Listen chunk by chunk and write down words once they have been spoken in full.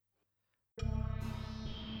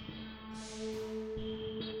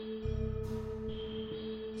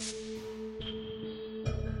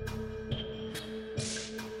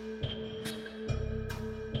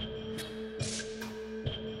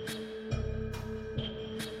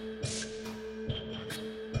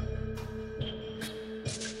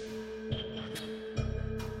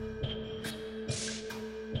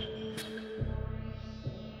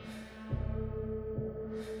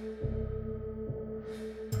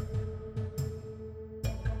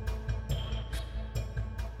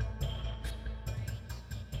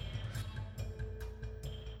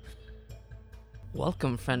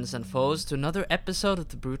Welcome, friends and foes, to another episode of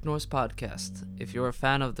the Brute Norse podcast. If you're a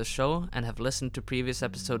fan of the show and have listened to previous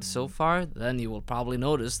episodes so far, then you will probably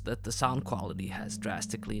notice that the sound quality has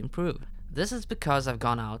drastically improved. This is because I've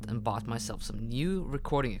gone out and bought myself some new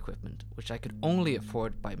recording equipment, which I could only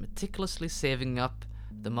afford by meticulously saving up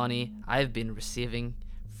the money I've been receiving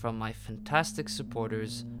from my fantastic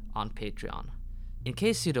supporters on Patreon. In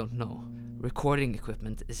case you don't know, recording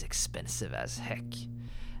equipment is expensive as heck,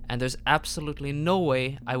 and there's absolutely no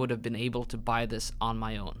way I would have been able to buy this on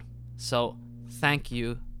my own. So, thank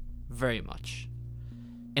you very much.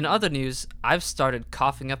 In other news, I've started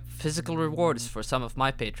coughing up physical rewards for some of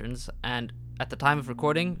my patrons, and at the time of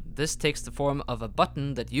recording, this takes the form of a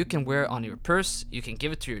button that you can wear on your purse, you can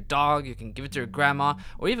give it to your dog, you can give it to your grandma,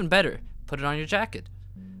 or even better, put it on your jacket.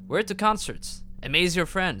 Wear it to concerts, amaze your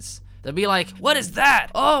friends. They'll be like, "What is that?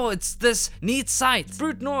 Oh, it's this neat site.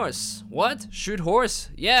 Brute Norse. What? Shoot horse?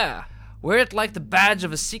 Yeah. Wear it like the badge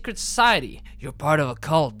of a secret society. You're part of a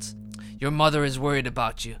cult. Your mother is worried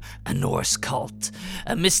about you. A Norse cult.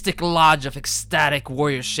 A mystic lodge of ecstatic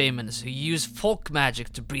warrior shamans who use folk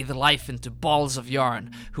magic to breathe life into balls of yarn,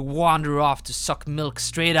 who wander off to suck milk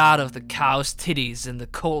straight out of the cow's titties in the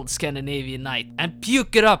cold Scandinavian night and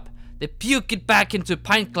puke it up. They puke it back into a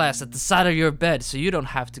pint glass at the side of your bed so you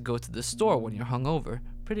don't have to go to the store when you're hungover.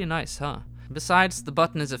 Pretty nice, huh? Besides, the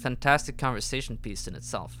button is a fantastic conversation piece in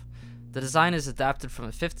itself. The design is adapted from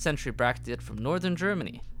a 5th century bracelet from northern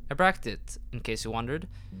Germany. A bracelet, in case you wondered,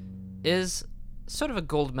 is sort of a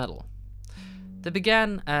gold medal. They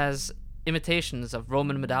began as imitations of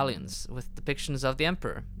Roman medallions with depictions of the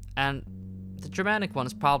emperor, and the Germanic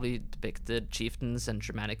ones probably depicted chieftains and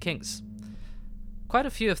Germanic kings. Quite a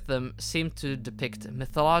few of them seem to depict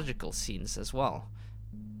mythological scenes as well.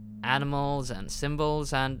 Animals and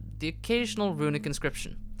symbols and the occasional runic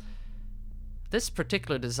inscription. This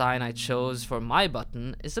particular design I chose for my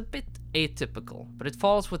button is a bit atypical, but it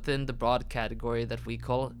falls within the broad category that we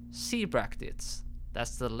call C bracelets.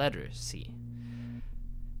 That's the letter C.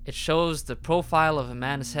 It shows the profile of a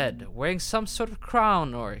man's head, wearing some sort of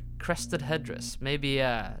crown or crested headdress, maybe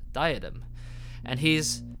a diadem, and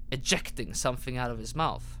he's ejecting something out of his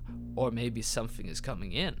mouth, or maybe something is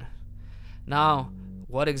coming in. Now,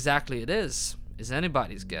 what exactly it is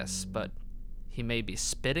anybody's guess, but he may be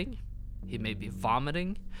spitting, he may be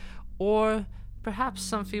vomiting, or perhaps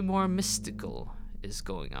something more mystical is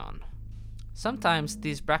going on. Sometimes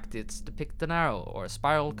these brackets depict an arrow or a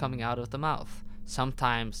spiral coming out of the mouth.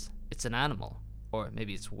 Sometimes it's an animal, or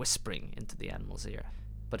maybe it's whispering into the animal's ear.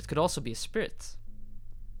 But it could also be a spirit.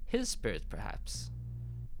 His spirit, perhaps.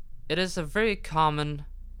 It is a very common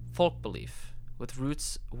folk belief, with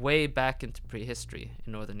roots way back into prehistory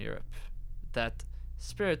in Northern Europe, that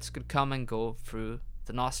spirits could come and go through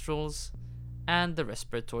the nostrils and the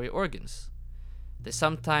respiratory organs. They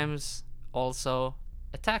sometimes also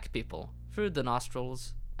attack people through the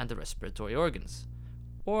nostrils and the respiratory organs,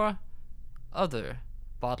 or other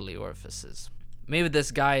bodily orifices. Maybe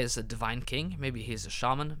this guy is a divine king, maybe he's a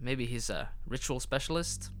shaman, maybe he's a ritual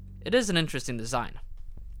specialist. It is an interesting design.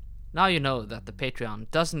 Now you know that the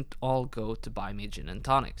Patreon doesn't all go to buy me gin and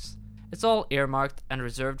tonics. It's all earmarked and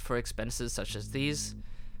reserved for expenses such as these.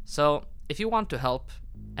 So, if you want to help,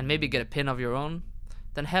 and maybe get a pin of your own,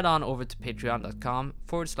 then head on over to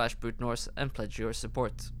patreon.com/Brute Norse and pledge your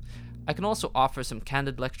support. I can also offer some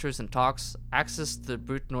candid lectures and talks, access to the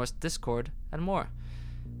Brute Norse Discord, and more.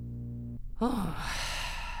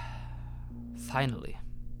 Finally,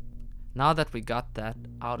 now that we got that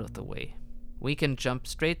out of the way, we can jump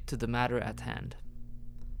straight to the matter at hand.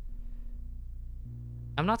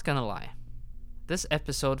 I'm not gonna lie, this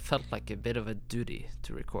episode felt like a bit of a duty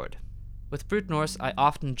to record. With Brute Norse, I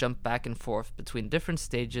often jump back and forth between different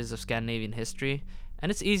stages of Scandinavian history,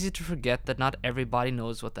 and it's easy to forget that not everybody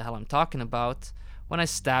knows what the hell I'm talking about when I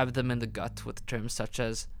stab them in the gut with terms such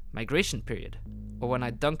as migration period, or when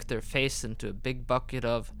I dunk their face into a big bucket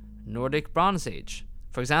of Nordic Bronze Age.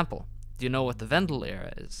 For example, do you know what the Vendel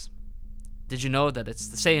era is? Did you know that it's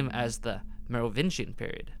the same as the Merovingian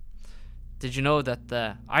period? Did you know that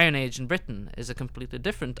the Iron Age in Britain is a completely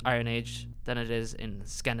different Iron Age than it is in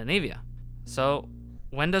Scandinavia? So,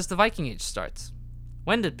 when does the Viking Age start?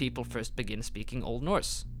 When did people first begin speaking Old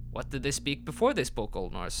Norse? What did they speak before they spoke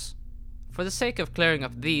Old Norse? For the sake of clearing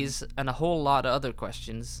up these and a whole lot of other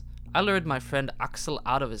questions, I lured my friend Axel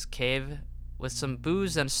out of his cave with some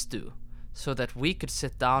booze and stew, so that we could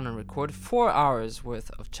sit down and record 4 hours worth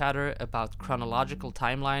of chatter about chronological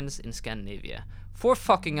timelines in Scandinavia. 4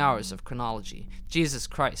 fucking hours of chronology. Jesus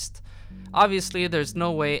Christ. Obviously, there's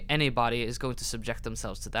no way anybody is going to subject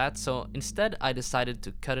themselves to that, so instead I decided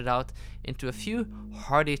to cut it out into a few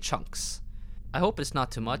hearty chunks. I hope it's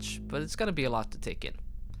not too much, but it's gonna be a lot to take in.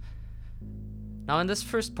 Now in this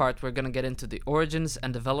first part we're gonna get into the origins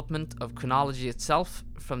and development of chronology itself,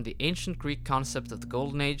 from the ancient Greek concept of the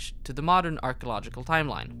Golden Age to the modern archaeological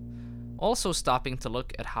timeline. Also stopping to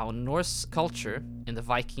look at how Norse culture in the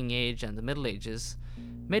Viking Age and the Middle Ages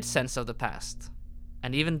made sense of the past,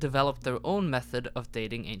 and even developed their own method of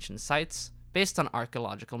dating ancient sites based on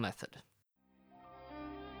archaeological method.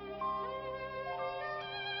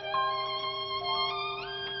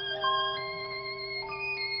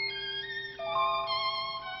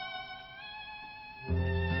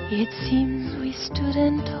 It seems we stood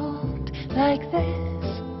and talked like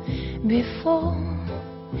this before.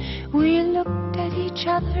 We looked at each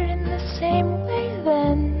other in the same way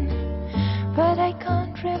then, but I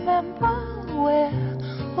can't remember where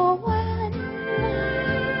or when.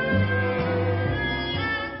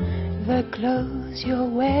 The clothes you're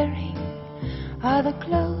wearing are the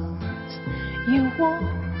clothes you wore.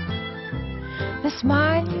 The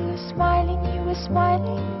smile you were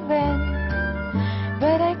smiling then,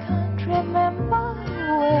 but I can't remember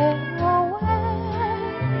where or when.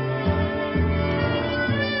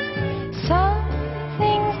 Some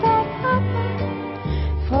things that happen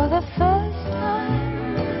for the first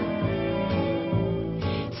time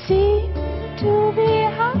seem to be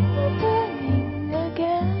happening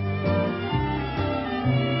again,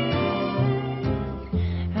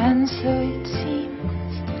 and so it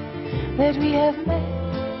seems that we have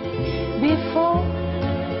met before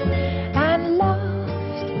and loved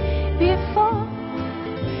before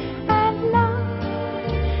and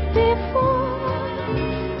loved before,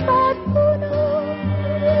 but who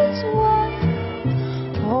knows when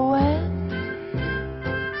or when.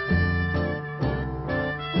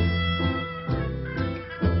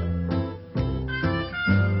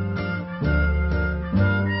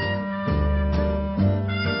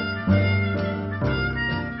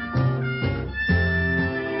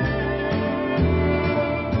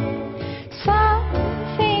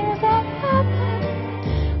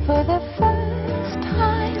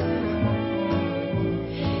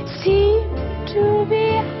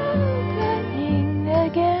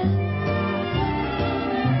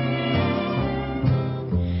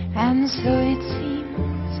 And so it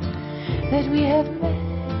seems that we have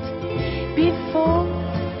met before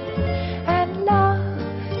and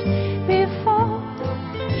loved before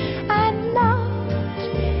and loved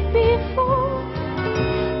before,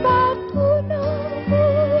 but who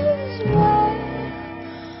knows when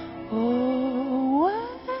or when.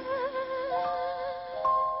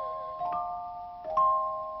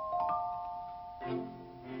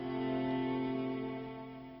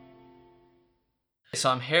 So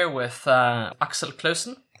I'm here with Axel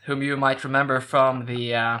Clausen, whom you might remember from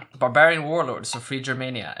the Barbarian Warlords of Free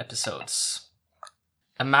Germania episodes.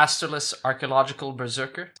 A masterless archaeological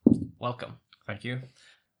berserker. Welcome. Thank you.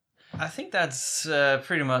 I think that's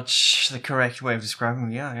pretty much the correct way of describing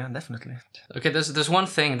me. Yeah, definitely. Okay, there's one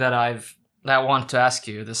thing that I want to ask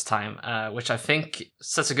you this time, which I think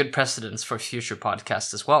sets a good precedence for future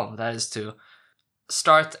podcasts as well. That is to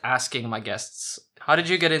start asking my guests, how did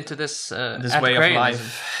you get into this way of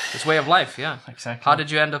life? This way of life, yeah. Exactly. How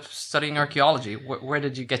did you end up studying archaeology? Where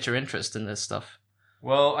did you get your interest in this stuff?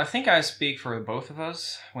 Well, I think I speak for both of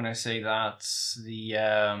us when I say that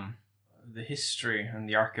the history and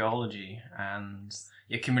the archaeology and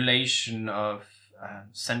the accumulation of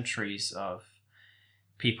centuries of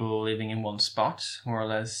people living in one spot more or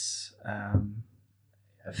less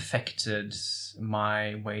affected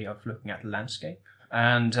my way of looking at the landscape.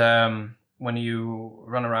 And when you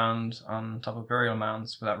run around on top of burial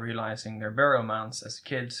mounds without realizing they're burial mounds as a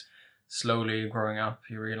kid, slowly growing up,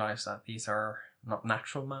 you realize that these are not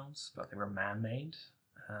natural mounds, but they were man-made.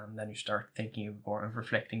 And then you start thinking more and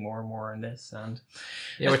reflecting more and more on this. And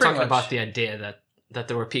yeah, we're talking about the idea that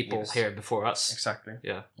there were people here before us. Exactly.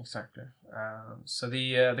 Yeah. Exactly. So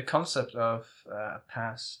the concept of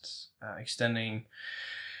past extending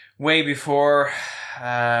way before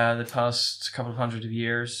the past couple of hundred of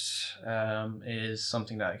years is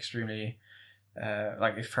something that extremely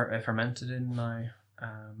it fermented in my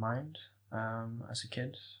mind as a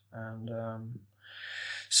kid, and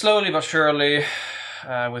slowly but surely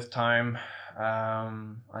with time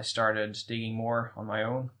I started digging more on my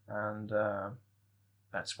own, and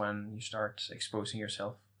that's when you start exposing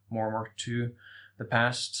yourself more and more to the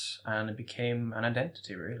past, and it became an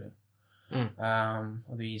identity really.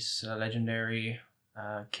 These legendary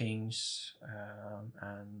kings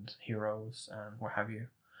and heroes and what have you.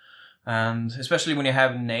 And especially when you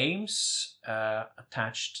have names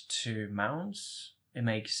attached to mounds, it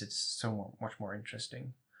makes it so much more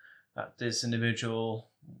interesting. That this individual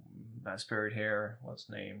that spirit here was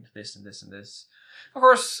named this and this and this. Of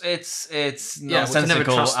course, it's Yeah, we can never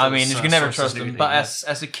nonsensical. trust I mean, those, you can never sources trust and them. everything, But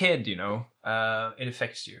yeah. as a kid, it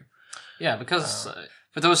affects you. Yeah, because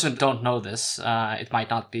for those who don't know this, it might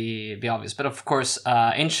not be obvious, but of course,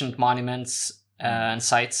 ancient monuments and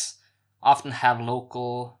sites often have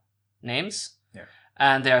local names,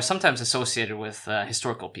 and they are sometimes associated with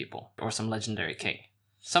historical people or some legendary king.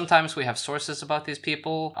 Sometimes we have sources about these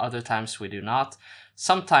people, other times we do not.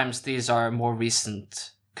 Sometimes these are more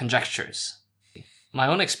recent conjectures. My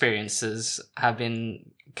own experiences have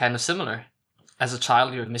been kind of similar. As a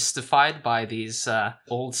child, you're mystified by these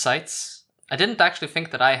old sites. I didn't actually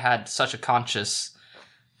think that I had such a conscious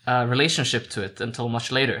relationship to it until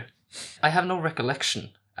much later. I have no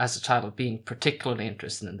recollection as a child of being particularly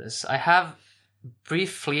interested in this. I have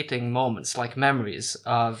brief fleeting moments, like memories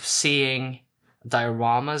of seeing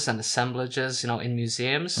dioramas and assemblages, in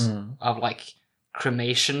museums of like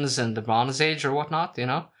cremations in the Bronze Age or whatnot,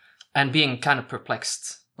 and being kind of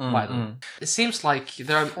perplexed by them. It seems like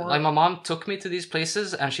my mom took me to these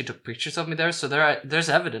places and she took pictures of me there, so there's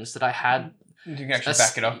evidence that I had. You can actually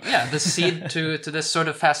back it up. Yeah, the seed to this sort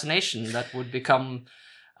of fascination that would become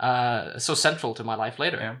so central to my life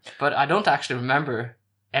later. Yeah. But I don't actually remember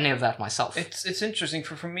any of that myself. It's interesting.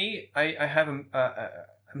 For me, I have a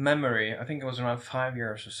memory. I think it was around 5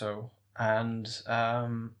 years or so, and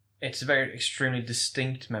it's a very extremely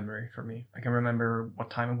distinct memory for me. I can remember what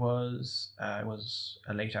time it was. It was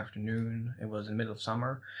a late afternoon. It was in the middle of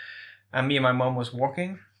summer, and me and my mom was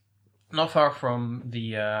walking not far from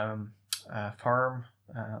the farm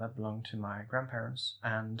that belonged to my grandparents,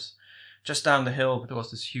 and just down the hill there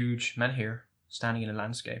was this huge menhir standing in a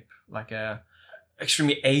landscape, like a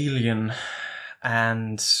extremely alien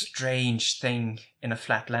and strange thing in a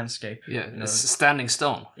flat landscape. Yeah, it's a standing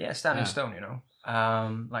stone. Yeah, standing stone,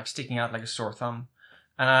 like sticking out like a sore thumb.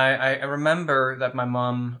 And I remember that my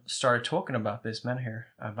mom started talking about this menhir,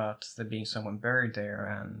 about there being someone buried there,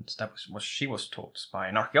 and that was what she was taught by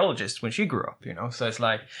an archaeologist when she grew up, So it's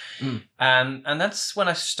like, and that's when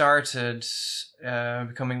I started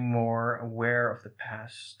becoming more aware of the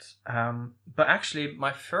past. But actually,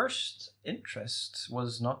 my first interest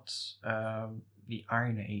was not the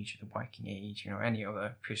Iron Age, the Viking Age, any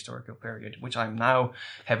other prehistorical period, which I'm now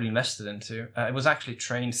heavily invested into. It was actually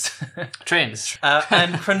trains. Trains.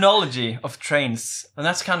 And chronology of trains. And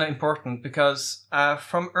that's kind of important because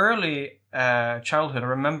from early childhood, I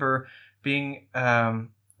remember being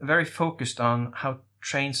very focused on how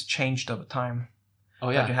trains changed over time. Oh,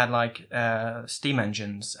 yeah. Like you had like steam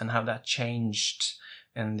engines and how that changed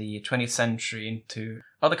in the 20th century into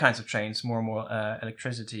other kinds of trains, more and more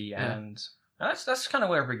electricity, and that's kind of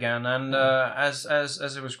where it began. And as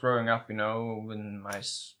it was growing up, in my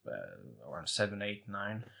around 7, 8,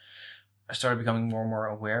 9, I started becoming more and more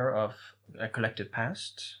aware of a collective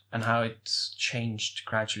past and how it's changed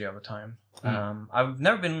gradually over time. I've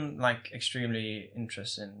never been like extremely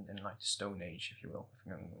interested in like the Stone Age, if you will,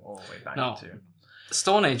 going all the way back to.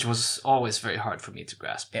 Stone Age was always very hard for me to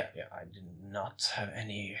grasp. Yeah, I did not have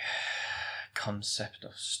any concept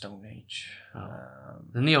of Stone Age.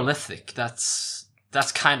 The Neolithic, that's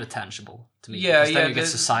kind of tangible to me. Yeah, then you get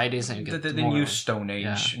societies and you get the new Stone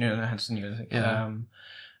Age. Hence the Neolithic. Yeah.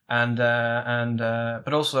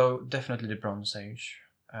 But also definitely the Bronze Age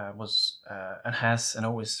was and has and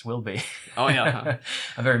always will be. Oh yeah,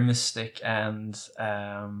 a very mystic and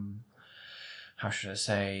how should I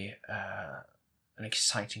say an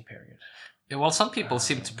exciting period. Yeah, well, some people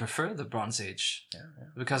seem to prefer the Bronze Age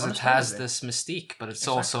because it has this mystique, but it's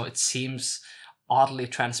also, it seems oddly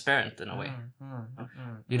transparent in a way.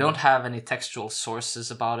 You don't have any textual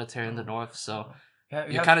sources about it here in the north, so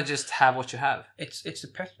you kind of just have what you have. It's the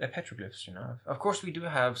petroglyphs, Of course, we do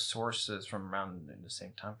have sources from around in the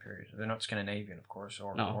same time period. They're not Scandinavian, of course,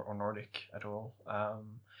 or Nordic at all.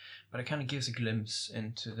 But it kind of gives a glimpse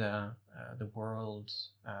into the world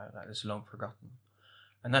that is long forgotten.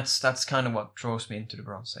 And that's kind of what draws me into the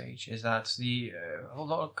Bronze Age, is that a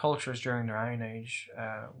lot of cultures during the Iron Age,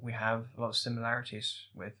 we have a lot of similarities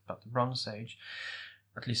with, but the Bronze Age,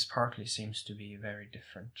 at least partly, seems to be very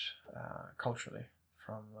different culturally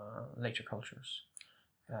from later cultures,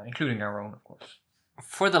 including our own, of course.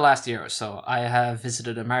 For the last year or so, I have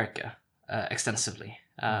visited America extensively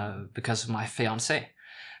because of my fiancée.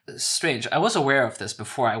 Strange. I was aware of this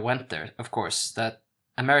before I went there, of course, that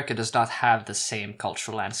America does not have the same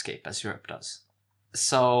cultural landscape as Europe does.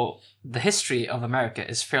 So the history of America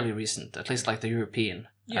is fairly recent, at least like the European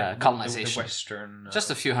colonization. The Western...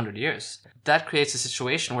 Just a few hundred years. That creates a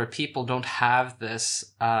situation where people don't have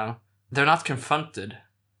this... they're not confronted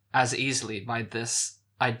as easily by this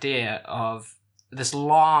idea of this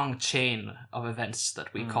long chain of events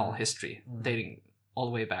that we call history, dating all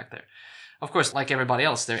the way back there. Of course, like everybody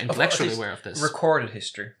else, they're intellectually aware of this. Recorded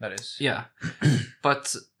history, that is. Yeah.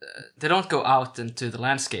 But they don't go out into the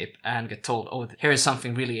landscape and get told, oh, here is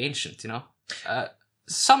something really ancient, you know?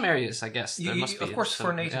 Some areas, I guess, there must be. Of course, some,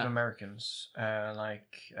 for Native Americans,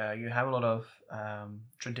 you have a lot of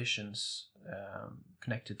traditions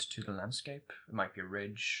connected to the landscape. It might be a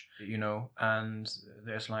ridge, you know, and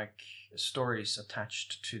there's like stories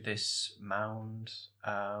attached to this mound,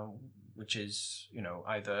 which is, you know,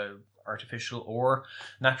 either artificial or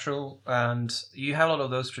natural, and you have a lot of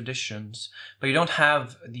those traditions, but you don't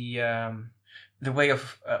have the way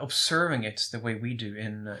of observing it the way we do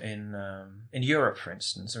in Europe, for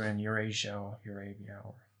instance, or in Eurasia or Eurabia.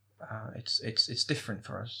 Or, it's different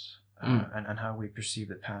for us, and how we perceive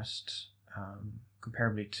the past,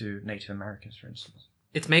 comparably to Native Americans, for instance.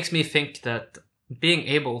 It makes me think that being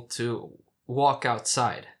able to walk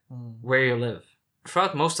outside where you live,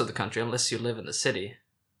 throughout most of the country, unless you live in the city,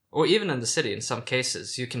 or even in the city, in some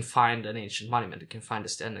cases, you can find an ancient monument. You can find a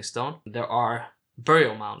standing stone. There are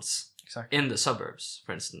burial mounds in the suburbs,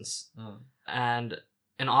 for instance. And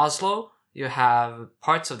in Oslo, you have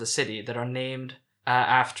parts of the city that are named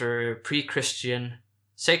after pre-Christian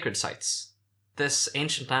sacred sites. This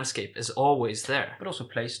ancient landscape is always there. But also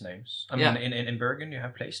place names. I mean, in Bergen, you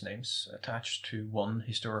have place names attached to one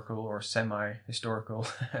historical or semi-historical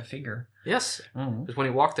figure. Yes. But when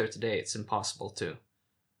you walk there today, it's impossible to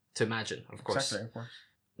imagine, of course. Exactly, of course.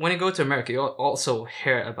 When you go to America, you also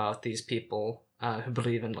hear about these people who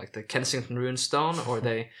believe in like the Kensington Rune Stone, or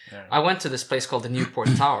they... I went to this place called the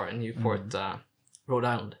Newport Tower in Newport, Rhode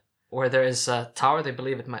Island, where there is a tower. They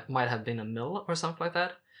believe it might have been a mill or something like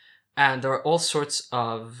that. And there are all sorts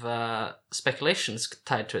of speculations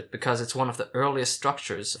tied to it, because it's one of the earliest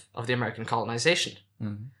structures of the American colonization.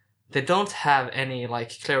 They don't have any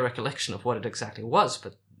like clear recollection of what it exactly was,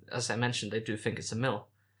 but as I mentioned, they do think it's a mill.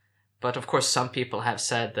 But of course, some people have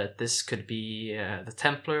said that this could be the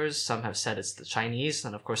Templars, some have said it's the Chinese,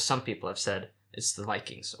 and of course some people have said it's the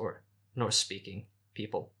Vikings, or Norse-speaking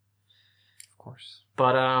people. Of course.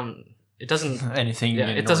 But it doesn't...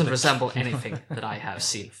 it doesn't Nordic. resemble anything that I have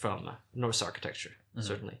seen from Norse architecture,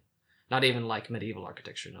 certainly. Not even like medieval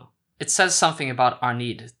architecture, no. It says something about our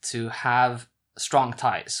need to have strong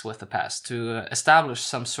ties with the past, to establish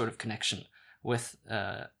some sort of connection with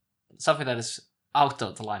something that is out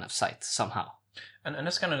of the line of sight somehow. And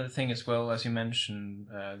that's kind of the thing as well, as you mentioned,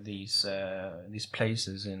 these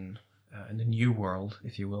places in the New World,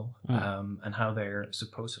 if you will, and how they're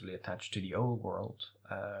supposedly attached to the Old World,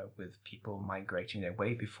 with people migrating their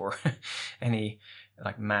way before any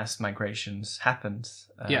like mass migrations happened.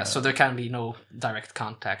 So there can be no direct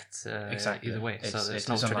contact exactly. either way. So there's it's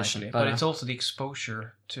no tradition. But it's also the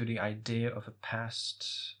exposure to the idea of a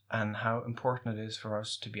past and how important it is for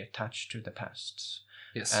us to be attached to the past.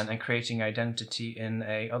 Yes. And creating identity in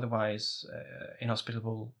a otherwise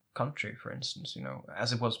inhospitable country, for instance, you know,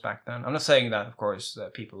 as it was back then. I'm not saying that, of course,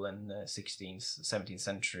 people in the 16th, 17th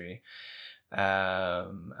century,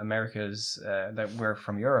 Americas that were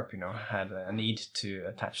from Europe, you know, had a need to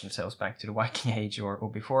attach themselves back to the Viking Age or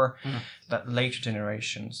before. That later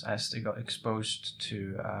generations, as they got exposed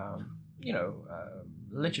to,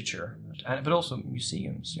 literature, but also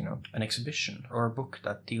museums, you know, an exhibition or a book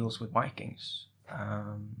that deals with Vikings,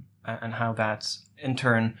 and how that in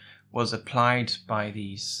turn was applied by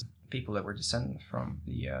these people that were descended from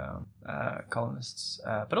the colonists,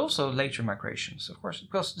 but also later migrations, of course.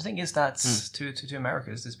 Because the thing is that to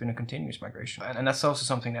Americas, there's been a continuous migration, and that's also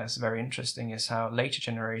something that's very interesting, is how later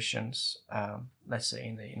generations, let's say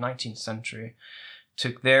in the 19th century,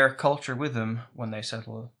 took their culture with them when they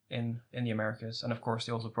settled in the Americas, and of course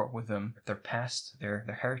they also brought with them their past, their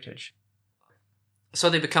heritage. So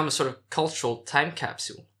they become a sort of cultural time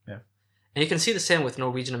capsule. Yeah. And you can see the same with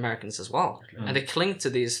Norwegian Americans as well. And they cling to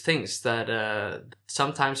these things that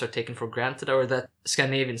sometimes are taken for granted, or that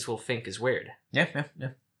Scandinavians will think is weird. Yeah.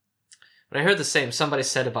 But I heard the same. Somebody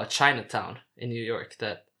said about Chinatown in New York,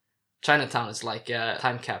 that Chinatown is like a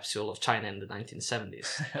time capsule of China in the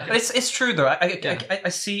 1970s. It's true though. I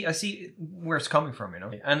see where it's coming from, you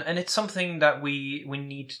know, and it's something that we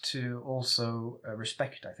need to also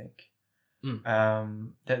respect, I think.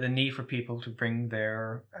 That the need for people to bring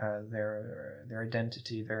their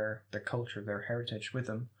identity, their culture, their heritage with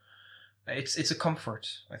them. It's a comfort,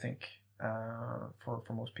 I think,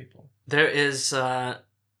 for most people. There is a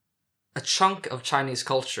chunk of Chinese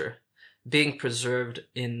culture being preserved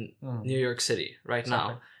in New York City right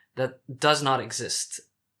now that does not exist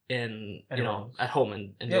in at home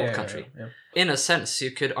in the old country. Yeah. In a sense,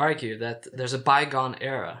 you could argue that there's a bygone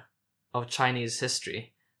era of Chinese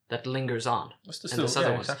history that lingers on. It's and this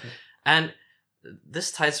other ones. exactly. And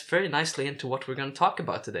this ties very nicely into what we're going to talk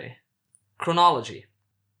about today. Chronology.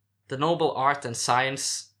 The noble art and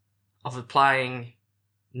science of applying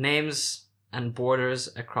names and borders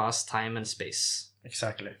across time and space.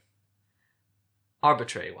 Exactly.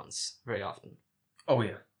 Arbitrary ones, very often. Oh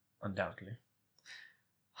yeah, undoubtedly.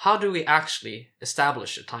 How do we actually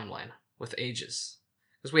establish a timeline with ages?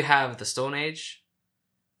 Because we have the Stone Age,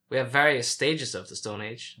 we have various stages of the Stone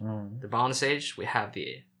Age, the Bronze Age, we have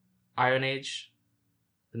the Iron Age,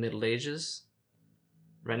 the Middle Ages,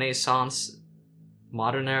 Renaissance,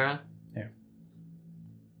 Modern Era. Yeah.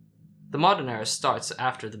 The Modern Era starts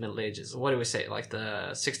after the Middle Ages. What do we say, like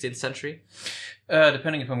the 16th century?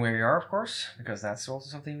 Depending upon where you are, of course, because that's also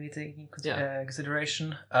something we take in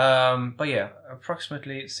consideration. But yeah,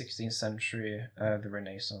 approximately 16th century, the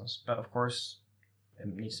Renaissance. But of course, it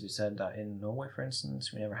needs to be said that in Norway, for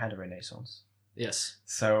instance, we never had a Renaissance. Yes.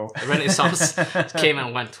 So the Renaissance came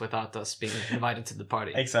and went without us being invited to the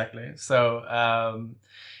party. Exactly. So,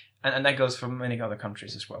 and that goes for many other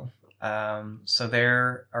countries as well. So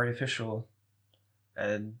their artificial,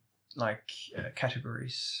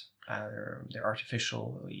 categories. They're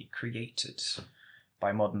artificially created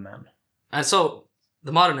by modern man. And so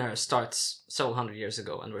the modern era starts several hundred years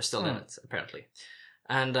ago, and we're still in it, apparently.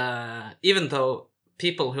 And even though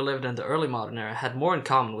people who lived in the early modern era had more in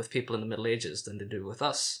common with people in the Middle Ages than they do with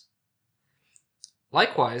us,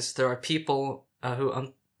 likewise, there are people who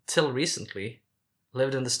until recently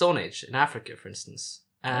lived in the Stone Age, in Africa, for instance.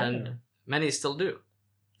 And many still do,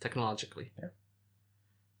 technologically. Yeah.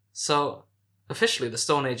 So officially, the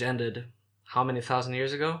Stone Age ended how many thousand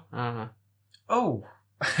years ago? Oh!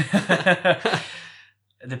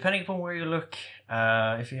 Depending upon where you look,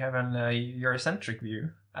 if you have an Eurocentric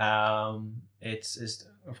view, it's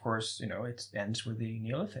of course, it ends with the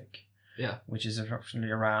Neolithic. Yeah. Which is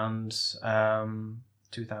approximately around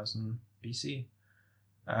 2000 BC,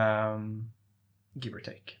 give or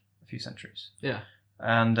take a few centuries. Yeah.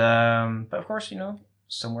 And, but of course,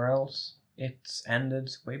 somewhere else it ended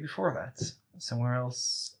way before that. Somewhere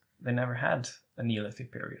else, they never had a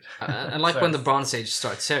Neolithic period. And like when the Bronze Age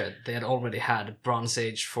starts here, they had already had Bronze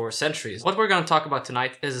Age for centuries. What we're going to talk about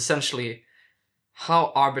tonight is essentially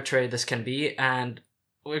how arbitrary this can be, and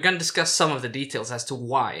we're going to discuss some of the details as to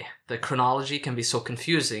why the chronology can be so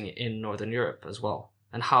confusing in Northern Europe as well,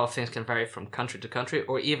 and how things can vary from country to country,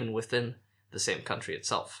 or even within the same country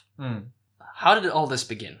itself. How did all this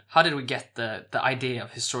begin? How did we get the idea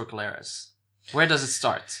of historical eras? Where does it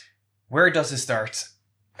start? Where does it start?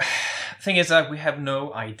 Thing is that we have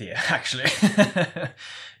no idea, actually.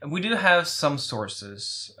 We do have some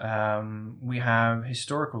sources. We have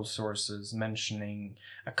historical sources mentioning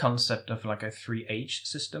a concept of like a 3-age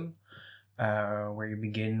system, where you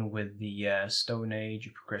begin with the Stone Age,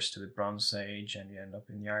 you progress to the Bronze Age, and you end up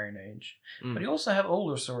in the Iron Age. But you also have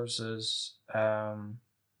older sources,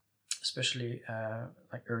 especially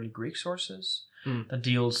like early Greek sources, that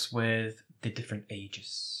deals with the different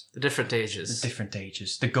ages. The different ages. The different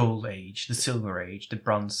ages. The Gold Age, the Silver Age, the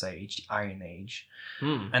Bronze Age, the Iron Age.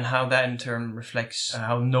 And how that in turn reflects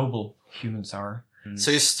how noble humans are. So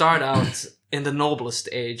you start out in the noblest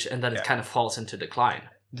age, and then it kind of falls into decline.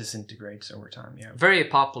 Disintegrates over time, yeah. Very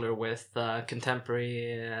popular with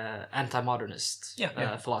contemporary anti-modernist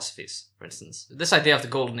philosophies, for instance. This idea of the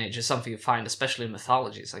Golden Age is something you find especially in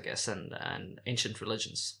mythologies, I guess, and ancient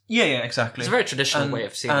religions. Yeah, exactly. It's a very traditional way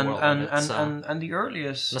of seeing the world. And the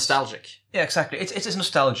earliest... Nostalgic. Yeah, exactly. It's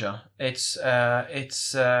nostalgia. It's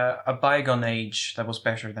a bygone age that was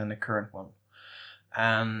better than the current one.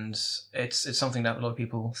 And it's something that a lot of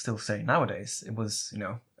people still say nowadays. It was,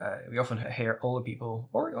 we often hear older people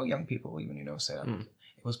or young people even, say that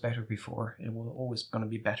it was better before. It was always going to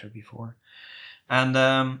be better before. And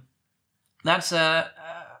that's a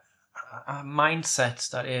mindset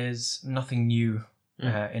that is nothing new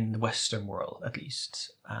in the Western world, at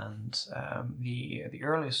least. And the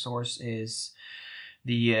earliest source is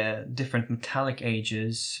the different metallic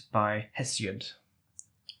ages by Hesiod.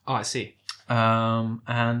 Oh, I see.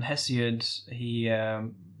 And Hesiod, he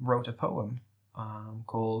wrote a poem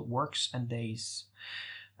called Works and Days.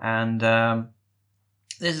 And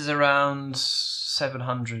this is around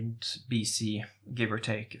 700 BC, give or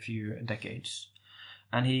take a few decades.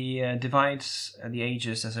 And he divides the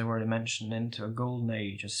ages, as I already mentioned, into a golden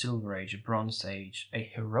age, a silver age, a bronze age, a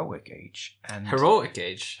heroic age. And heroic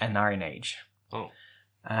age? An iron age. Oh.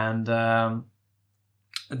 And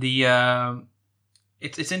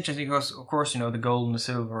it's interesting because, of course, the gold and the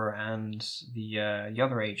silver and the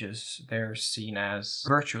other ages, they're seen as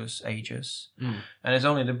virtuous ages. And it's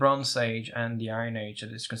only the Bronze Age and the Iron Age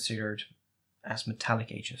that is considered as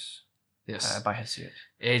metallic ages. Yes. By Hesiod.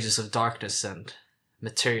 Ages of darkness and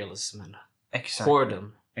materialism and Exactly.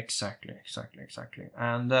 whoredom. Exactly.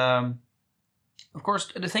 And of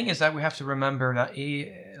course, the thing is that we have to remember that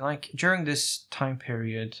during this time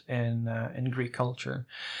period in Greek culture,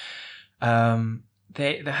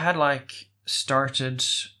 they had started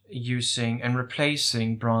using and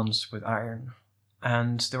replacing bronze with iron,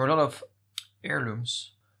 and there were a lot of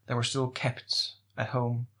heirlooms that were still kept at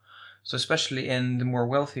home. So especially in the more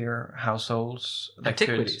wealthier households,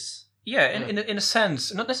 Antiquities. In a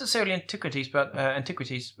sense, not necessarily antiquities, but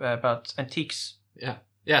antiques. Yeah.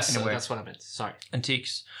 Yes, in a way. That's what I meant. Sorry.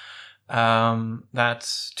 Antiques.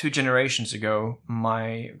 That 2 generations ago,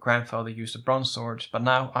 my grandfather used a bronze sword, but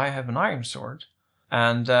now I have an iron sword.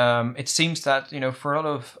 And it seems that, for a lot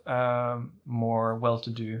of more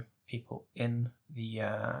well-to-do people in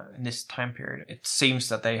this time period, it seems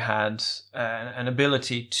that they had an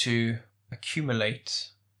ability to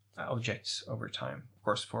accumulate objects over time. Of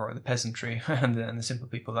course, for the peasantry and the simple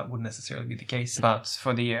people, that wouldn't necessarily be the case. But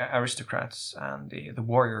for the aristocrats and the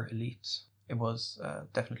warrior elite, it was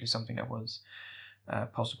definitely something that was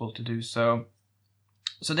possible to do. So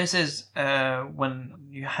this is when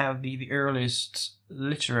you have the earliest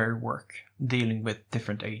literary work dealing with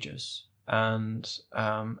different ages. And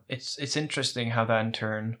it's interesting how that in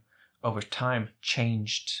turn, over time,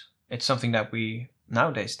 changed. It's something that we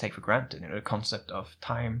nowadays take for granted, the concept of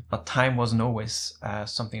time. But time wasn't always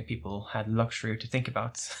something that people had luxury to think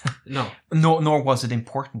about. No. Nor was it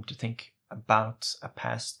important to think about a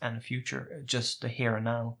past and a future. Just the here and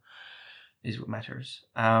now is what matters.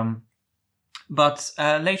 But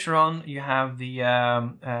later on, you have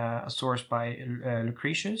a source by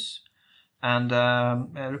Lucretius. And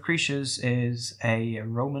Lucretius is a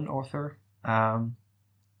Roman author.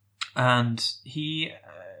 And he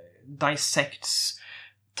dissects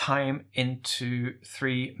time into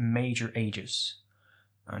 3 major ages.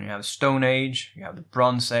 And you have the Stone Age, you have the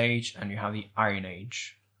Bronze Age, and you have the Iron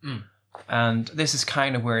Age. And this is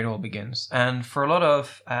kind of where it all begins. And for a lot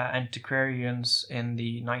of antiquarians in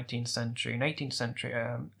the 19th century and 18th century,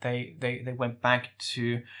 they went back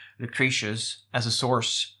to Lucretius as a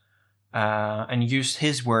source and used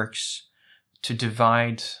his works to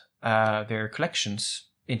divide their collections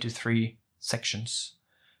into 3 sections.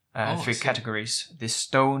 3 categories: the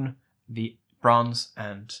stone, the bronze,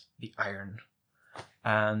 and the iron,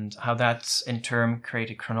 and how that's in turn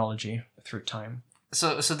created chronology through time.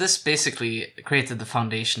 So this basically created the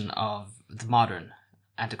foundation of the modern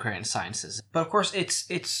antiquarian sciences. But of course,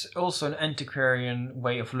 it's also an antiquarian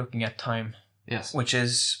way of looking at time. Yes, which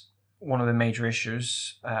is one of the major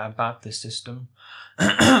issues about this system,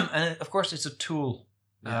 and of course, it's a tool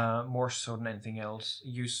more so than anything else,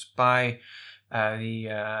 used by the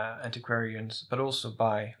antiquarians, but also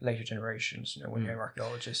by later generations, when you have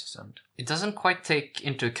archaeologists. And it doesn't quite take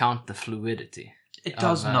into account the fluidity. It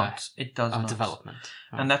does not. It does of not. Development,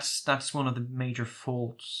 and that's one of the major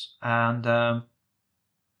faults. And the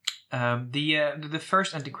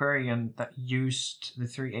first antiquarian that used the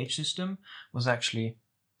 3H system was actually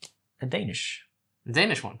a Danish. The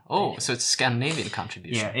Danish one. Oh, so it's a Scandinavian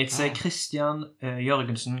contribution. Yeah, it's Christian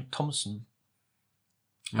Jørgensen Thomsen.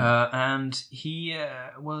 And he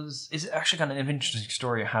it's actually kind of an interesting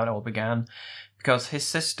story how it all began, because his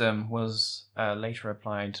system was later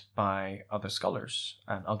applied by other scholars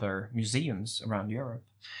and other museums around Europe.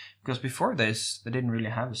 Because before this, they didn't really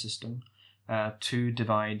have a system to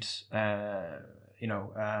divide,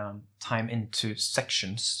 time into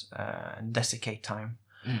sections and desiccate time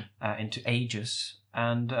into ages.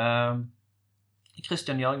 And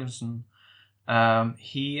Christian Jørgensen,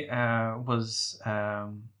 he was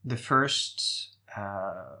the first,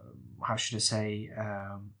 how should I say,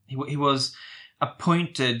 he was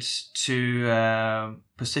appointed to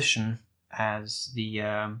position as the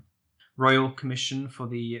Royal Commission for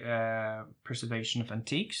the Preservation of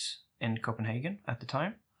Antiques in Copenhagen at the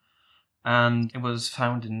time. And it was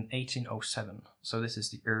founded in 1807. So this is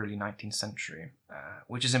the early 19th century,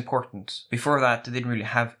 which is important. Before that, they didn't really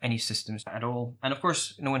have any systems at all. And of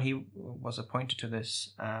course, when he was appointed to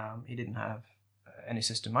this, he didn't have any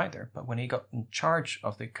system either. But when he got in charge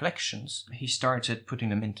of the collections, he started putting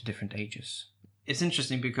them into different ages. It's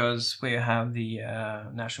interesting because where you have the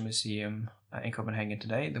National Museum in Copenhagen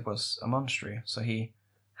today, there was a monastery. So he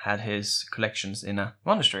had his collections in a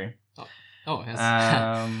monastery. Oh, yes.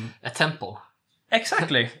 A temple.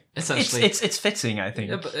 Exactly. Essentially, it's fitting, I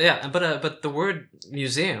think. But the word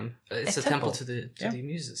museum, it's a temple to the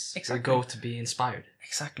muses. Exactly. We go to be inspired.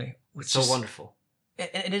 Exactly. Which It's so is wonderful.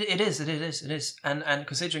 It is, and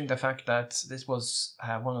considering the fact that this was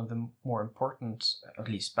one of the more important, at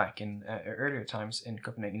least back in earlier times in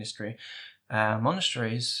Copenhagen history,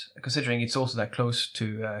 monasteries. Considering it's also that close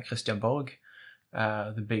to Christianborg,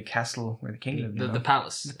 the big castle where the king lived. The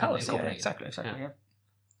palace. The palace. in Yeah, Copenhagen. exactly.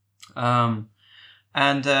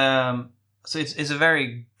 So it's a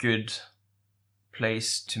very good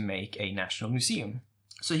place to make a national museum.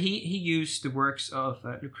 So he used the works of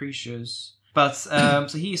Lucretius, but so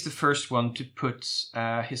he is the first one to put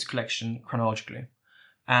his collection chronologically,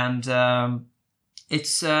 and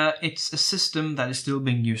it's a system that is still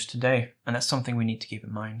being used today, and that's something we need to keep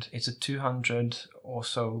in mind. It's a 200 or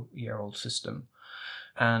so year old system,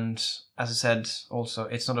 and as I said, also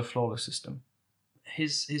it's not a flawless system.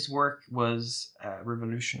 His work was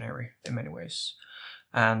revolutionary in many ways,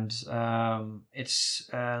 and it's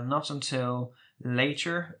not until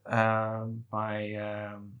later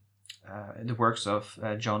by the works of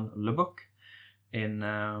John Lubbock in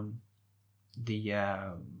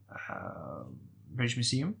the British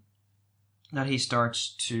Museum that he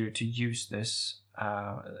starts to use this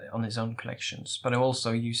on his own collections, but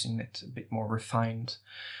also using it a bit more refined,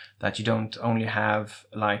 that you don't only have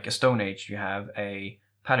like a Stone Age, you have a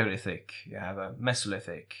Paleolithic, you have a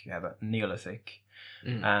Mesolithic, you have a Neolithic.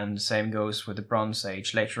 And the same goes with the Bronze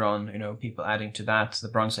Age. Later on, people adding to that, the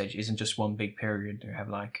Bronze Age isn't just one big period. You have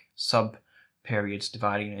like sub-periods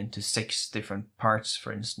dividing into 6 different parts,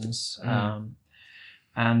 for instance. Of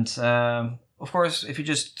course, if you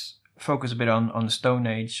just focus a bit on the Stone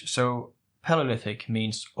Age, so Paleolithic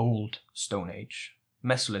means Old Stone Age,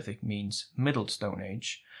 Mesolithic means Middle Stone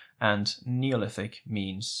Age, and Neolithic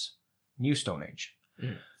means New Stone Age.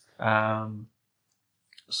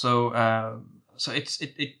 So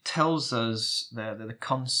it tells us the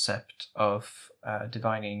concept of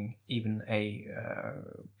dividing even a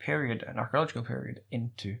period, an archaeological period,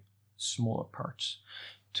 into smaller parts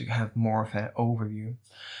to have more of an overview,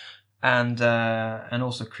 and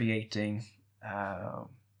also creating a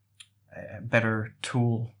better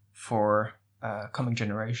tool for coming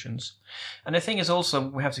generations. And the thing is also,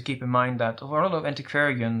 we have to keep in mind that a lot of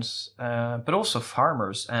antiquarians, but also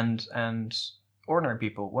farmers and ordinary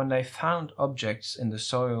people, when they found objects in the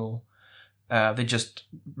soil, they just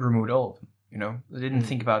removed all of them. They didn't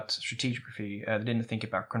think about stratigraphy. They didn't think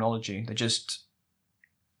about chronology. They just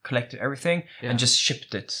collected everything and just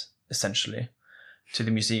shipped it essentially to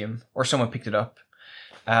the museum, or someone picked it up.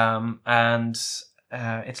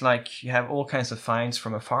 It's like you have all kinds of finds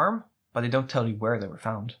from a farm, but they don't tell you where they were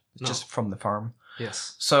found. It's just from the farm.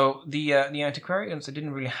 Yes. So the antiquarians, they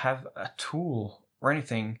didn't really have a tool or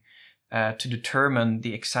anything to determine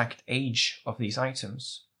the exact age of these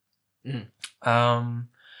items. And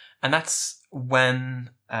that's when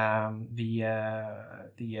the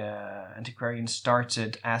antiquarians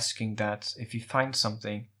started asking that if you find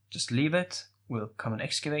something, just leave it, we'll come and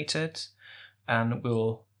excavate it, and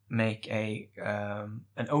we'll make an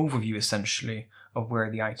overview essentially of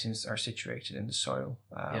where the items are situated in the soil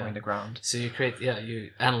or in the ground. So you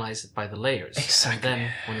you analyze it by the layers. Exactly. And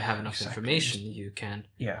then when you have enough information, you can...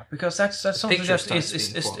 Yeah, because that's something that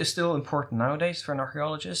is still important nowadays for an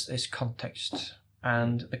archaeologist, is context.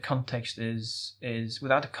 And the context is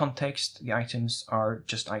without the context, the items are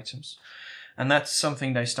just items. And that's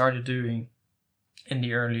something they started doing in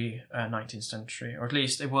the early 19th century, or at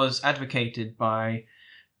least it was advocated by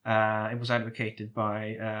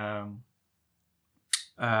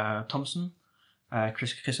Thomson,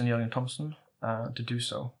 Christian Jørgen Thomson, to do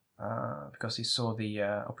so, because he saw the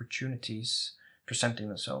opportunities presenting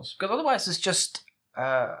themselves. Because otherwise it's just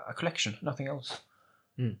a collection, nothing else.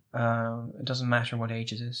 It doesn't matter what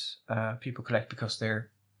age it is. People collect because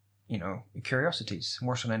they're, curiosities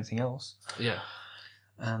more so than anything else. Yeah.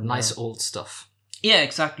 And, nice old stuff. Yeah,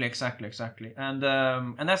 exactly. And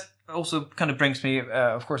that also kind of brings me,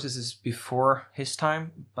 of course, this is before his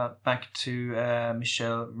time, but back to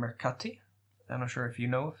Michele Mercati. I'm not sure if you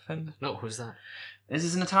know of him. No, who's that? This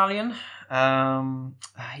is an Italian.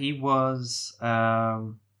 He was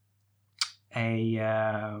a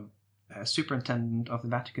superintendent of the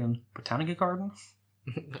Vatican Botanical Garden.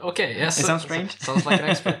 Okay, yes. It sounds strange. Sounds like an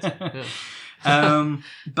expert. Yeah.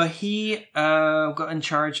 But he got in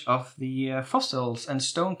charge of the fossils and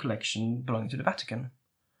stone collection belonging to the Vatican.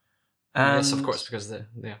 And yes, of course, because they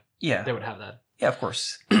would have that. Yeah, of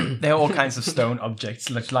course. They have all kinds of stone objects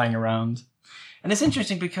lying around. And it's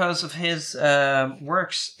interesting because of his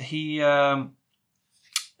works. He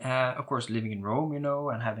Of course, living in Rome,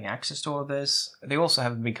 and having access to all of this, they also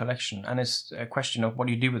have a big collection. And it's a question of what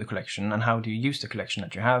do you do with the collection and how do you use the collection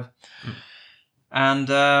that you have. And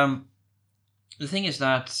the thing is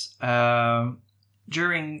that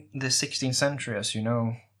during the 16th century, as you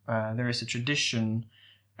know, there is a tradition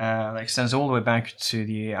that extends all the way back to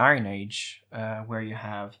the Iron Age, where you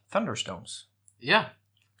have thunderstones. Yeah,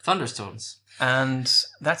 thunderstones. And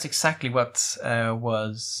that's exactly what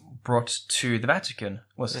was brought to the Vatican,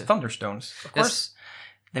 was thunderstones. Of course,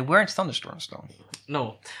 they weren't thunderstones, though.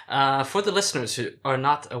 No. For the listeners who are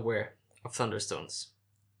not aware of thunderstones,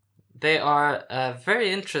 they are a very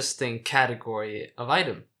interesting category of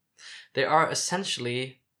item. They are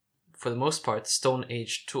essentially, for the most part, Stone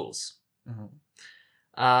Age tools.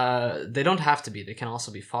 Mm-hmm. They don't have to be. They can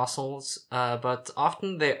also be fossils, but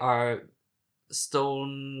often they are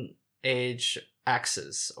Stone Age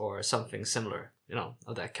axes or something similar,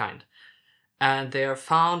 of that kind. And they are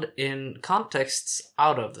found in contexts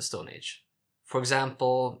out of the Stone Age. For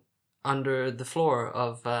example, under the floor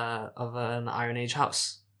of an Iron Age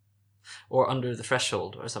house, or under the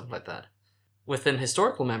threshold, or something like that. Within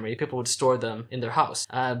historical memory, people would store them in their house,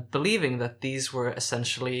 believing that these were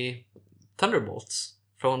essentially thunderbolts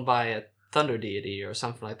thrown by a thunder deity or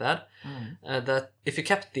something like that. That if you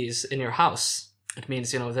kept these in your house, it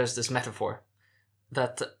means, there's this metaphor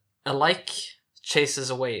that alike chases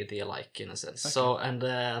away the alike, in a sense. Okay. So, and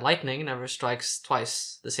lightning never strikes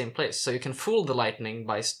twice the same place. So you can fool the lightning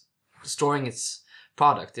by storing its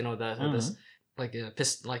product, this, like a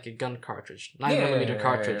piston, like a gun cartridge, 9mm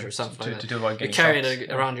cartridge or something like that. You carry it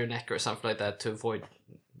around your neck or something like that to avoid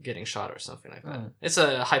getting shot or something like that. It's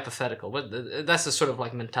a hypothetical, but that's the sort of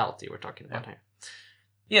like mentality we're talking about here.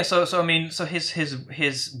 Yeah, so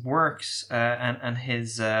his works and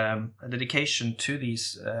his dedication to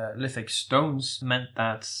these lithic stones meant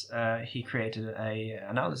that he created a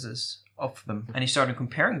analysis of them, and he started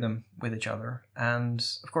comparing them with each other. And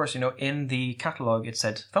of course, in the catalog it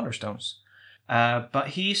said thunderstones, but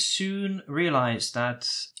he soon realized that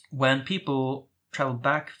when people traveled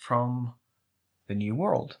back from the New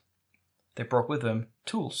World, they brought with them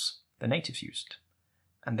tools the natives used.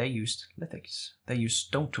 And they used lithics. They used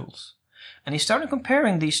stone tools. And he started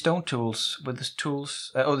comparing these stone tools with the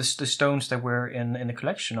tools, the stones that were in the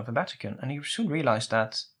collection of the Vatican. And he soon realized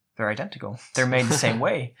that they're identical. They're made the same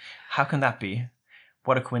way. How can that be?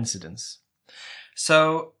 What a coincidence.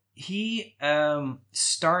 So he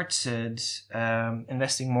started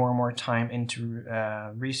investing more and more time into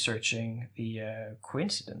researching the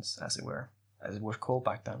coincidence, as it was called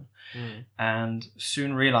back then, and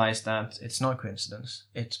soon realized that it's not coincidence.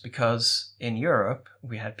 It's because in Europe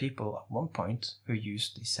we had people at one point who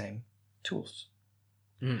used the same tools.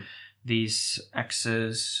 These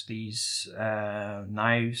axes, these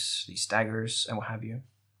knives, these daggers, and what have you.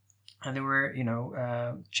 And they were,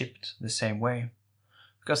 chipped the same way.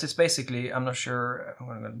 Because it's basically, I'm not sure I'm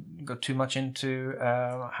going to go too much into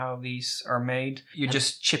how these are made. You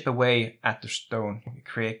just chip away at the stone. You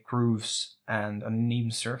create grooves and an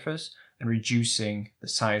uneven surface, and reducing the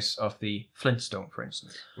size of the flint stone, for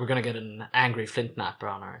instance. We're going to get an angry flint napper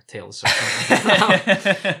on our tails. Or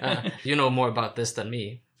something. You know more about this than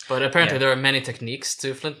me. But apparently there are many techniques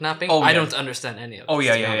to flint napping. I don't understand any of them.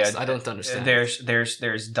 Yeah. I don't understand.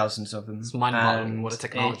 There's dozens of them. It's mind-boggling what a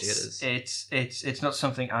technology it is. It's not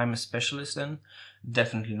something I'm a specialist in.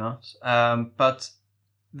 Definitely not. But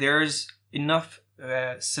there's enough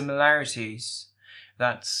similarities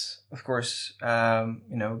that, of course,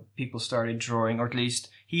 people started drawing, or at least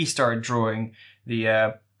he started drawing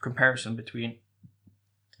the comparison between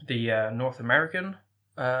the North American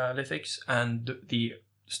lithics and the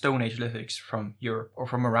Stone Age lithics from Europe, or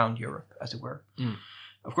from around Europe, as it were.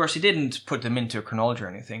 Of course, he didn't put them into a chronology or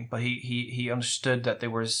anything, but he understood that there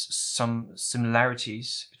was some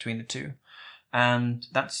similarities between the two. And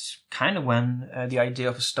that's kind of when the idea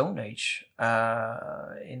of a Stone Age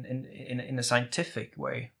in a scientific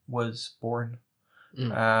way was born.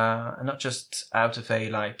 And not just out of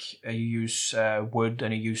you use wood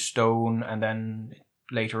and you use stone, and then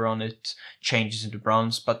later on it changes into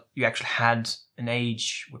bronze, but you actually had an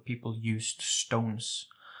age where people used stones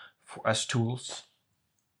as tools.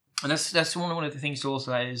 And that's one of the things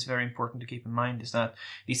also that is very important to keep in mind, is that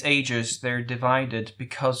these ages, they're divided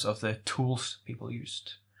because of the tools people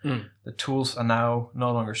used. The tools are now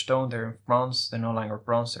no longer stone, they're bronze. They're no longer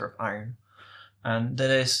bronze, they're of iron. And that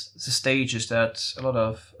is the stages that a lot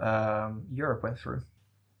of Europe went through.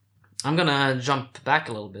 I'm gonna jump back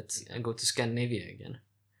a little bit and go to Scandinavia again.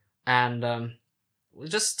 And we'll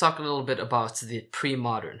just talk a little bit about the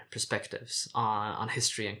pre-modern perspectives on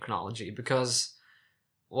history and chronology, because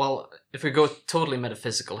Well, if we go totally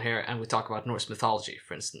metaphysical here and we talk about Norse mythology,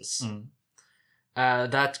 for instance,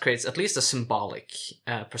 that creates at least a symbolic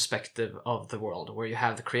perspective of the world, where you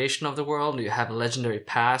have the creation of the world, you have a legendary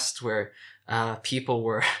past where people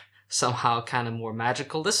were somehow kind of more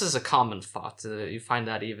magical. This is a common thought. You find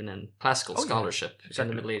that even in classical scholarship in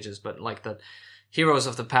the Middle Ages, but like that heroes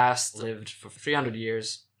of the past lived for 300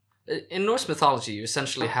 years. In Norse mythology, you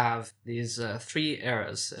essentially have these three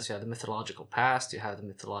eras. So you have the mythological past, you have the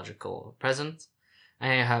mythological present,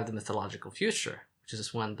 and you have the mythological future, which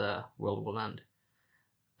is when the world will end.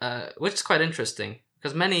 Which is quite interesting,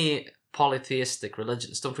 because many polytheistic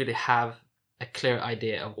religions don't really have a clear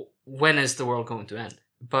idea of when is the world going to end.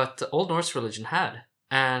 But Old Norse religion had,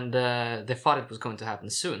 and they thought it was going to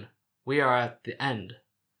happen soon. We are at the end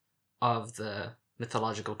of the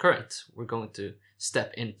mythological current. We're going to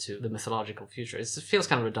step into the mythological future. It feels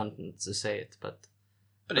kind of redundant to say it, but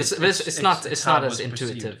it's not as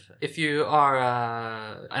intuitive. Perceived. If you are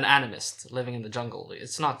an animist living in the jungle,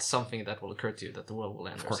 it's not something that will occur to you that the world will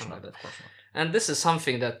end or something like that. Of course not. And this is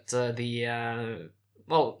something that the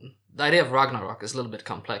idea of Ragnarok is a little bit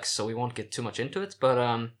complex, so we won't get too much into it,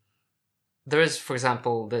 but there is, for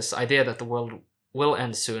example, this idea that the world will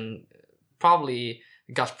end soon probably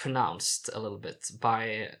got pronounced a little bit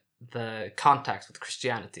by the contact with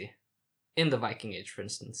Christianity in the Viking Age, for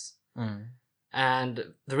instance.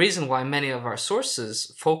 And the reason why many of our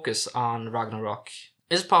sources focus on Ragnarok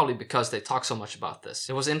is probably because they talk so much about this.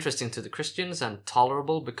 It was interesting to the Christians and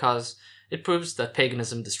tolerable because it proves that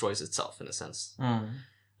paganism destroys itself, in a sense.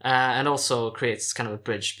 And also creates kind of a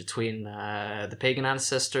bridge between the pagan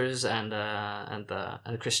ancestors and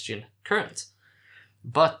the Christian current.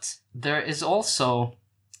 But there is also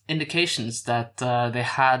indications that they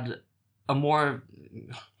had a more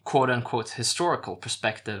quote-unquote historical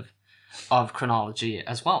perspective of chronology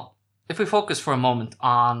as well. If we focus for a moment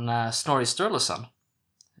on Snorri Sturluson,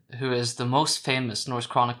 who is the most famous Norse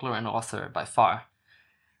chronicler and author by far,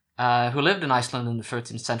 who lived in Iceland in the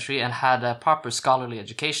 13th century and had a proper scholarly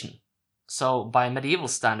education. So by medieval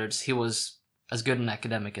standards, he was as good an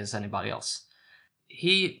academic as anybody else.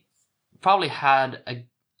 He probably had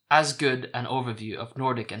as good an overview of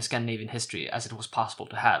Nordic and Scandinavian history as it was possible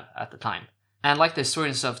to have at the time. And like the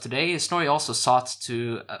historians of today, Snorri also sought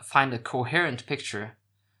to find a coherent picture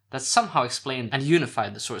that somehow explained and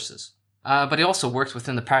unified the sources. But he also worked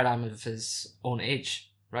within the paradigm of his own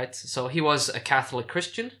age, right? So he was a Catholic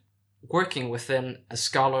Christian working within a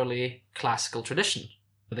scholarly classical tradition.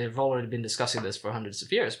 They've already been discussing this for hundreds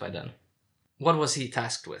of years by then. What was he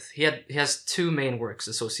tasked with? He has two main works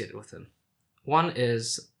associated with him. One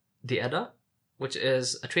is the Edda, which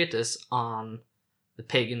is a treatise on the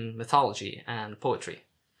pagan mythology and poetry,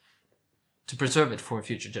 to preserve it for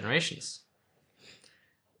future generations.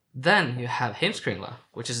 Then you have Heimskringla,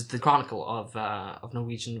 which is the chronicle of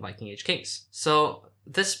Norwegian Viking Age kings. So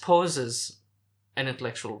this poses an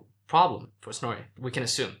intellectual problem for Snorri, we can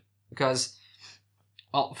assume, because,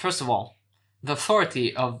 well, first of all, the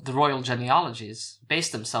authority of the royal genealogies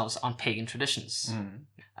based themselves on pagan traditions.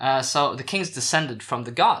 So the kings descended from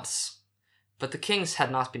the gods, but the kings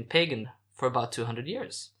had not been pagan for about 200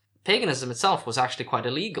 years. Paganism itself was actually quite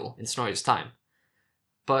illegal in Snorri's time,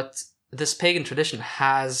 but this pagan tradition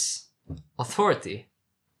has authority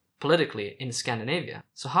politically in Scandinavia.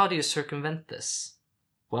 So how do you circumvent this?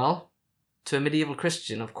 Well, to a medieval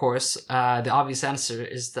Christian, of course, the obvious answer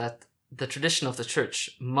is that the tradition of the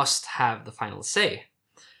church must have the final say.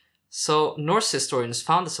 So Norse historians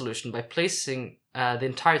found a solution by placing the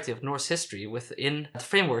entirety of Norse history within the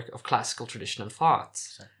framework of classical tradition and thought.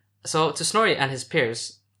 So to Snorri and his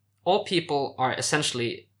peers, all people are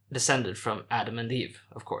essentially descended from Adam and Eve,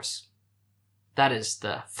 of course. That is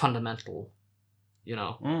the fundamental,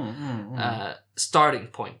 starting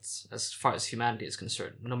point as far as humanity is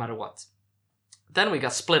concerned, no matter what. Then we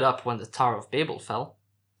got split up when the Tower of Babel fell.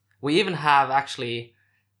 We even have actually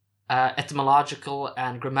etymological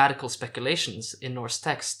and grammatical speculations in Norse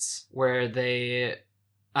texts where they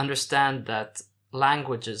understand that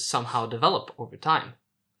languages somehow develop over time.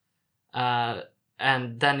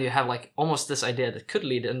 And then you have like almost this idea that could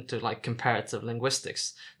lead into like comparative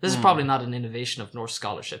linguistics. This is probably not an innovation of Norse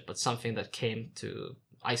scholarship, but something that came to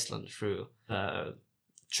Iceland through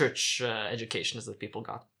church educations that people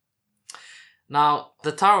got. Now,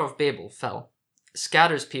 the Tower of Babel fell,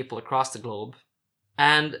 scatters people across the globe,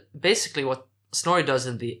 and basically what Snorri does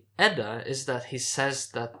in the Edda is that he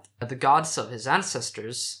says that the gods of his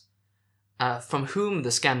ancestors, from whom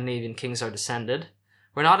the Scandinavian kings are descended,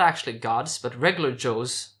 were not actually gods, but regular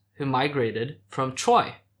Joes who migrated from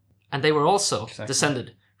Troy. And they were also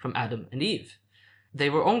descended from Adam and Eve. They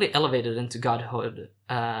were only elevated into godhood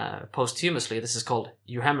posthumously. This is called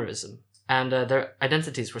euhemerism. And their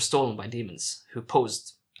identities were stolen by demons who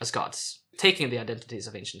posed as gods, taking the identities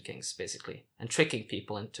of ancient kings, basically, and tricking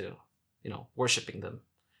people into, worshipping them.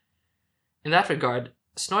 In that regard,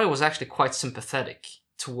 Snorri was actually quite sympathetic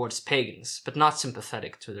towards pagans, but not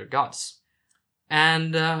sympathetic to their gods.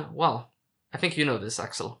 And, I think you know this,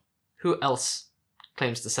 Axel. Who else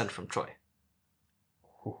claims descent from Troy?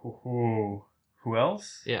 Who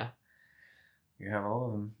else? Yeah. You have all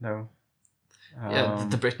of them, no.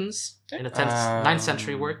 The Britons. In a 9th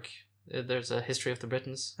century work, there's a history of the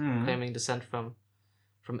Britons claiming descent from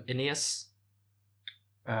Aeneas.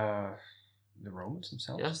 The Romans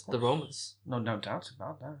themselves? Yes, the Romans. No doubts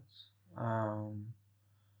about that.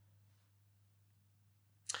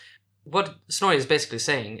 What Snorri is basically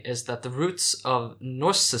saying is that the roots of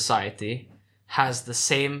Norse society has the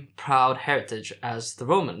same proud heritage as the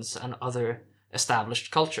Romans and other established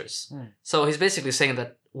cultures. So he's basically saying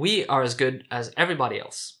that we are as good as everybody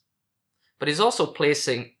else. But he's also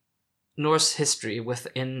placing Norse history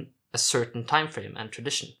within a certain time frame and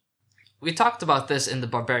tradition. We talked about this in the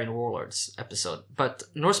Barbarian Warlords episode, but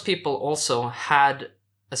Norse people also had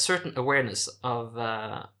a certain awareness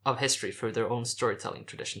of history through their own storytelling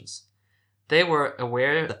traditions. They were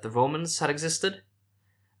aware that the Romans had existed,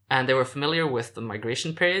 and they were familiar with the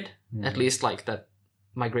migration period, at least like that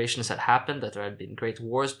migrations had happened, that there had been great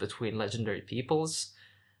wars between legendary peoples.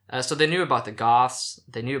 So they knew about the Goths,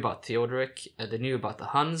 they knew about Theodoric, they knew about the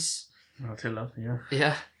Huns. Attila,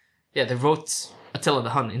 yeah. Yeah, they wrote Attila the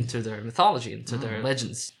Hun into their mythology, into their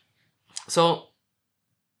legends. So,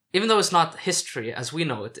 even though it's not history as we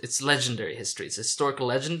know it, it's legendary history. It's a historical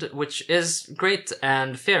legend, which is great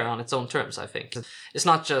and fair on its own terms, I think. It's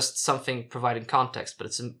not just something providing context, but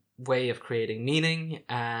it's a way of creating meaning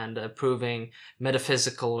and proving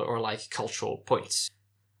metaphysical or cultural points.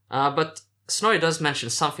 But Snorri does mention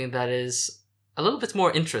something that is a little bit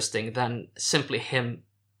more interesting than simply him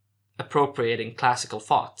appropriating classical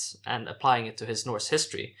thought and applying it to his Norse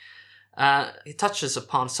history. He touches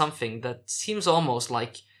upon something that seems almost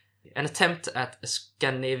like an attempt at a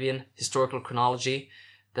Scandinavian historical chronology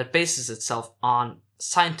that bases itself on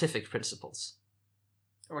scientific principles.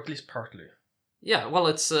 Or at least partly. Yeah, well,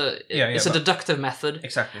 it's a deductive method.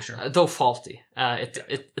 Exactly, sure. Though faulty.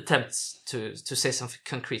 It attempts to say something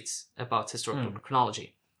concrete about historical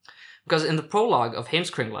chronology. Because in the prologue of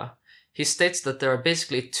Heimskringla, he states that there are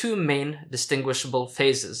basically two main distinguishable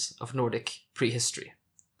phases of Nordic prehistory.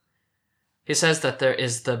 He says that there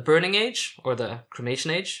is the Burning Age, or the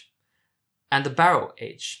Cremation Age, and the Barrow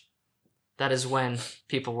Age. That is when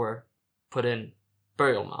people were put in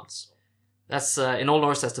burial mounds. That's, in Old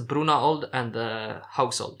Norse, that's the Brunaold and the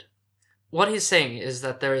Haugsald. What he's saying is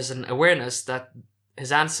that there is an awareness that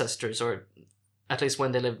his ancestors, or at least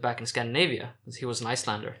when they lived back in Scandinavia, because he was an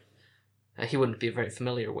Icelander, he wouldn't be very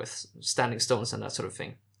familiar with standing stones and that sort of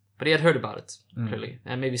thing. But he had heard about it, clearly,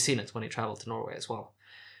 and maybe seen it when he traveled to Norway as well.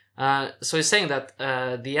 So he's saying that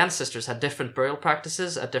the ancestors had different burial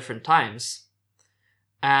practices at different times,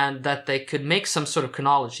 and that they could make some sort of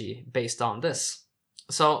chronology based on this.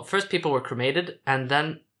 So first people were cremated, and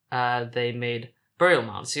then they made burial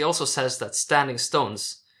mounds. He also says that standing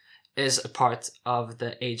stones is a part of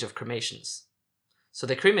the age of cremations. So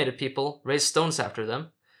they cremated people, raised stones after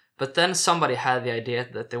them, but then somebody had the idea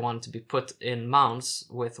that they wanted to be put in mounds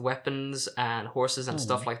with weapons and horses and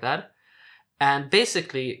stuff like that. And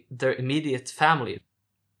basically, their immediate family,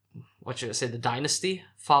 the dynasty,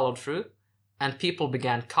 followed through, and people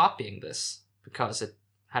began copying this because it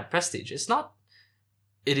had prestige. It's not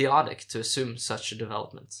idiotic to assume such a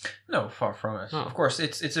development. No, far from it. No. Of course,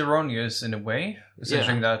 it's erroneous in a way,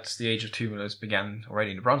 considering that the age of tumulus began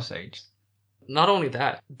already in the Bronze Age. Not only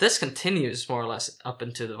that, this continues more or less up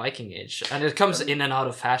into the Viking Age, and it comes in and out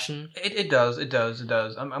of fashion. It does.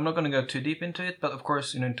 I'm not going to go too deep into it, but of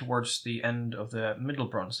course, towards the end of the Middle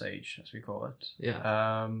Bronze Age, as we call it,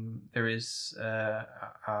 there is a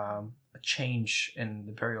change in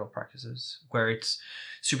the burial practices, where it's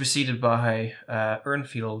superseded by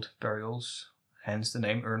Urnfield burials, hence the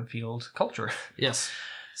name Urnfield culture. Yes.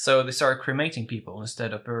 So they started cremating people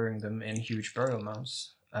instead of burying them in huge burial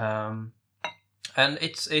mounds. And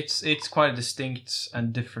it's quite a distinct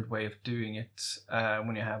and different way of doing it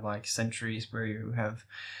when you have centuries where you have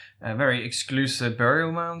very exclusive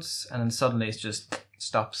burial mounds, and then suddenly it just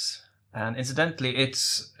stops. And incidentally,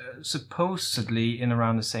 it's supposedly in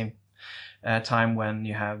around the same time when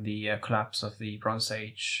you have the collapse of the Bronze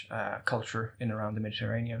Age culture in around the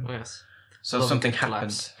Mediterranean. Oh, yes. So Love a something good happened.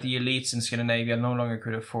 collapse. The elites in Scandinavia no longer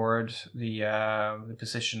could afford the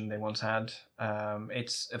position they once had.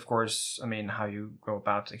 It's of course, I mean, how you go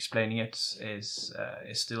about explaining it is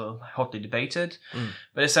still hotly debated.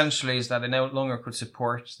 But essentially, is that they no longer could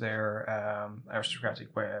support their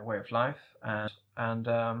aristocratic way of life, and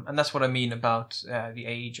that's what I mean about the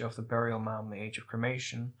age of the burial mound, the age of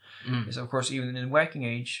cremation. Is of course even in the Viking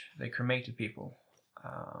age they cremated people.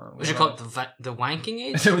 Would you call it the wanking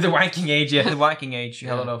age? The Viking age, yeah. The Viking age, you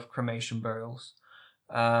had a lot of cremation burials.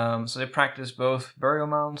 So they practiced both burial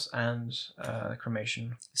mounds and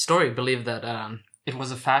cremation. Story believed that it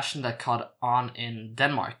was a fashion that caught on in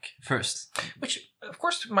Denmark first. Which, of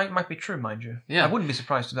course, might be true, mind you. Yeah. I wouldn't be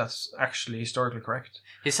surprised if that's actually historically correct.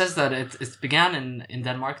 He says that it began in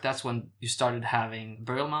Denmark. That's when you started having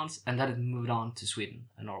burial mounds, and then it moved on to Sweden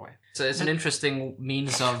and Norway. So it's an interesting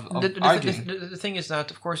means of arguing. The thing is that,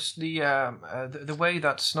 of course, the way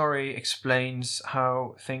that Snorri explains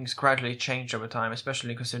how things gradually change over time,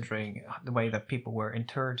 especially considering the way that people were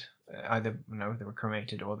interred, either they were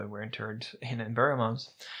cremated or they were interred in burial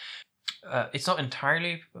mounds. It's not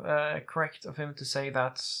entirely correct of him to say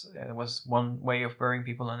that there was one way of burying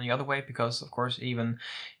people and the other way, because, of course, even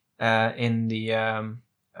in the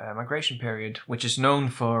migration period, which is known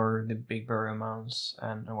for the big burial mounds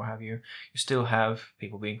and what have you, you still have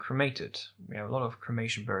people being cremated. We have a lot of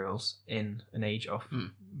cremation burials in an age of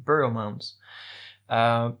burial mounds.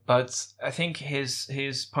 But I think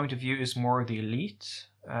his point of view is more the elite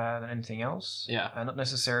than anything else. Yeah. And not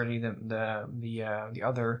necessarily the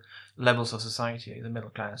other levels of society, the middle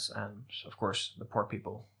class and, of course, the poor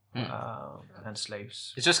people and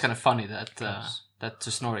slaves. It's just kind of funny that that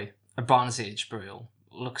to Snorri, a Bronze Age burial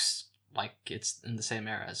looks like it's in the same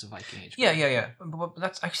era as a Viking Age burial. Yeah. But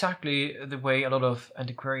that's exactly the way a lot of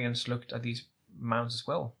antiquarians looked at these mounds as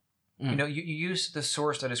well. You use the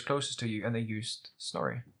source that is closest to you, and they used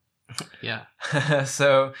Snorri. Yeah.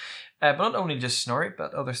 So, but not only just Snorri,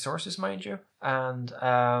 but other sources, mind you, and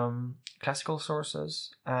classical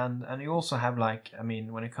sources, and you also have, like, I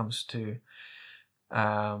mean, when it comes to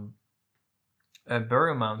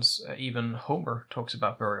burial mounds, even Homer talks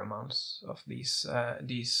about burial mounds of these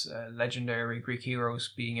legendary Greek heroes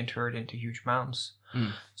being interred into huge mounds.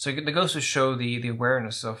 So it goes to show the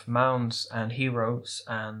awareness of mounds and heroes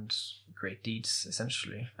and great deeds,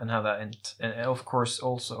 essentially, and how that and of course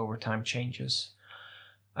also over time changes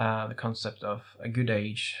the concept of a good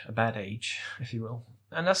age, a bad age, if you will.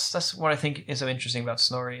 And that's what I think is so interesting about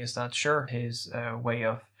Snorri, is that sure, his way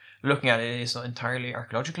of looking at it is not entirely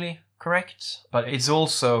archaeologically correct, but it's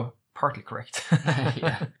also partly correct.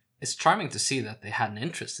 Yeah. It's charming to see that they had an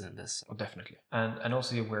interest in this. Oh, definitely. And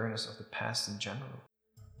also the awareness of the past in general.